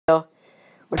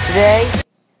But today,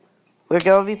 we're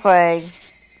going to be playing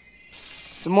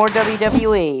some more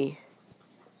WWE.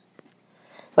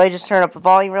 Let me just turn up the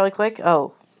volume really quick.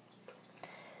 Oh,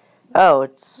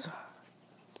 it's...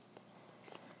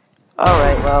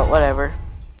 Alright, well, whatever.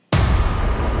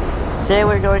 Today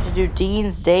we're going to do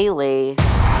Dean's Daily. So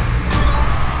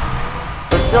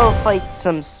let's still fight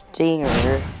some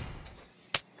Stinger.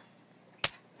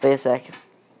 Wait a second.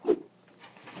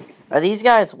 Are these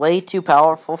guys way too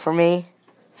powerful for me?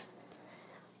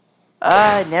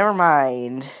 Never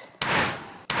mind.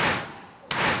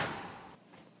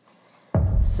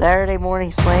 Saturday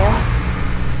Morning Slam?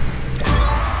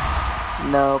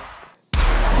 Nope.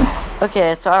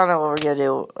 Okay, so I don't know what we're gonna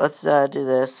do. Let's do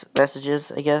this.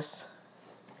 Messages, I guess.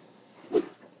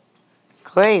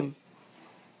 Claim.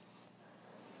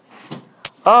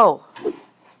 Oh.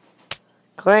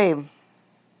 Claim.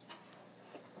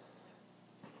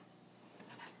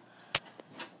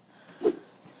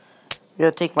 I'm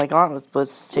gonna take my Gauntlet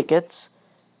Blitz tickets.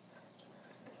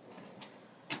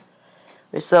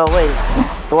 So, wait.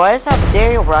 Do I just have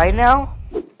Daniel Bryan now?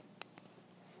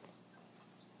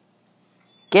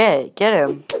 Get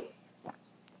him.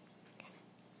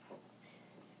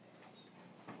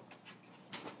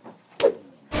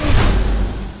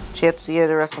 Chance to get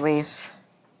the WrestleMania.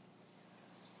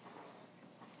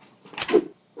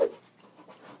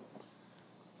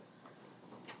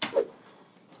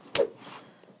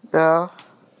 No.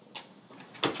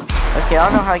 Okay, I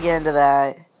don't know how to get into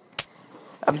that.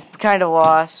 I'm kind of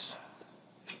lost.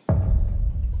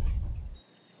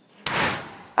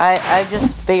 I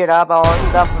just figured out all this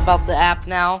stuff about the app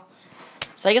now.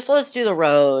 So I guess let's do the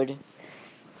road.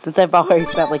 Since I've already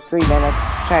spent like 3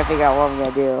 minutes trying to figure out what I'm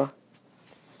gonna do.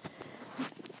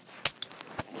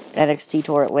 NXT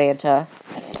Tour Atlanta.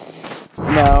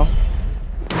 No,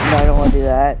 I don't want to do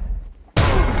that.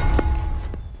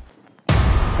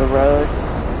 The road.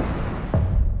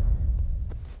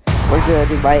 We're gonna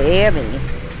do Miami.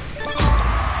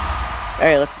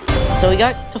 Alright, let's see. So we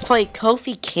got to fight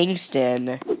Kofi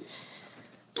Kingston.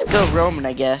 Let's go Roman,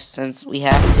 I guess, since we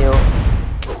have to.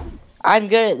 I'm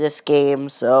good at this game,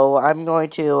 so I'm going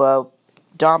to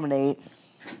dominate.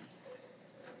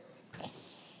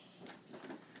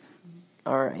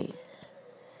 Alright.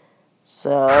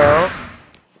 So,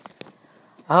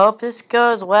 I hope this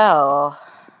goes well.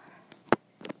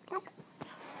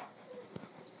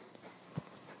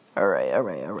 Alright.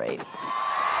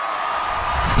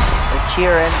 They're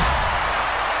cheering.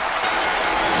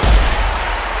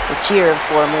 They're cheering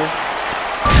for me.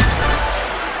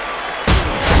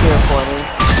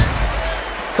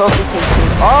 Kofi Kingston.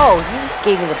 Oh, he just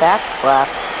gave me the back slap.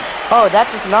 Oh, that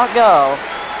does not go.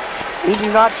 We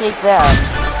do not take them.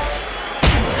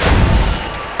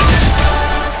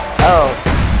 Oh.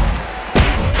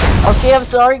 Okay, I'm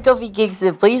sorry, Kofi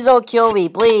Kingston. Please don't kill me,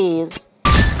 please.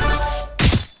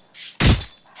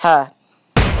 Huh.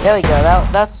 There we go.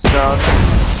 That's strong.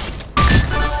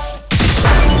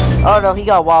 Oh no, he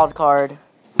got a wild card.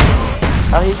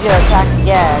 Oh, he's gonna attack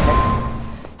again.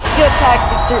 He's gonna attack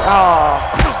the oh.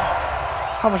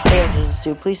 How much damage does this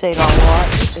do? Please say not a lot.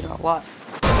 Please say not a lot.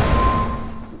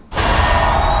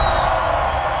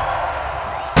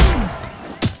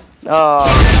 Oh.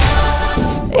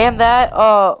 And that,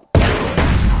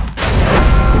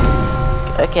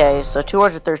 okay, so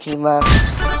 213 left.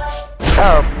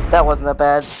 Oh, that wasn't that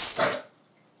bad.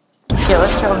 Okay,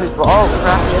 let's show who's... Oh,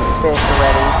 crap, he has finished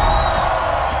already.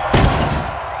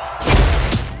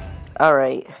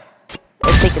 Alright.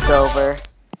 I think it's over.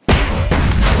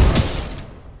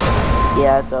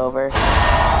 Yeah, it's over.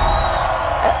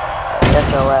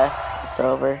 SOS. It's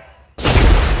over.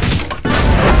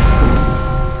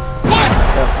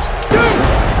 No, just...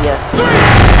 Yeah.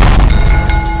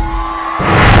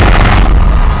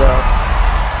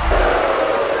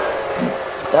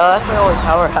 No, that's my only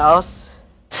powerhouse.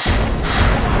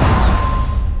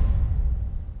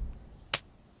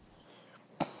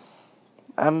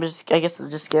 I guess I'm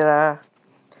just gonna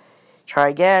try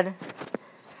again.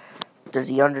 There's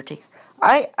the Undertaker.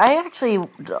 I actually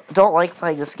don't like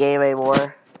playing this game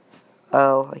anymore.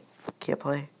 Oh, I can't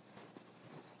play.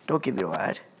 Don't get me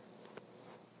mad.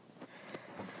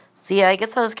 So yeah, I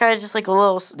guess that was kind of just like a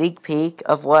little sneak peek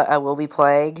of what I will be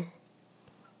playing.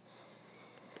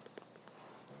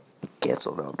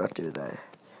 Cancel, no, I'm not doing that.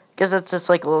 Guess it's just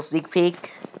like a little sneak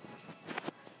peek.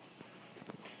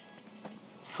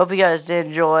 Hope you guys did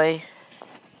enjoy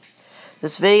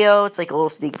this video. It's like a little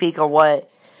sneak peek on what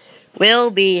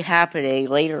will be happening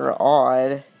later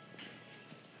on.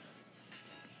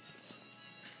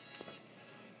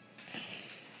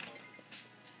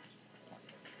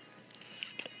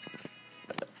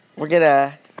 We're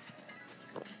gonna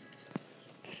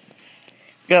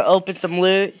Gonna open some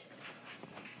loot.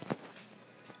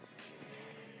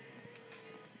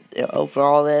 Open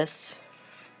all this.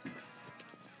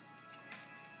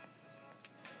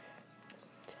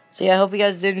 So yeah, I hope you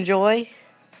guys did enjoy.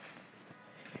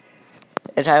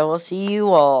 And I will see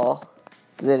you all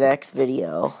in the next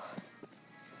video.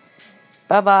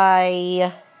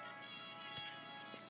 Bye-bye.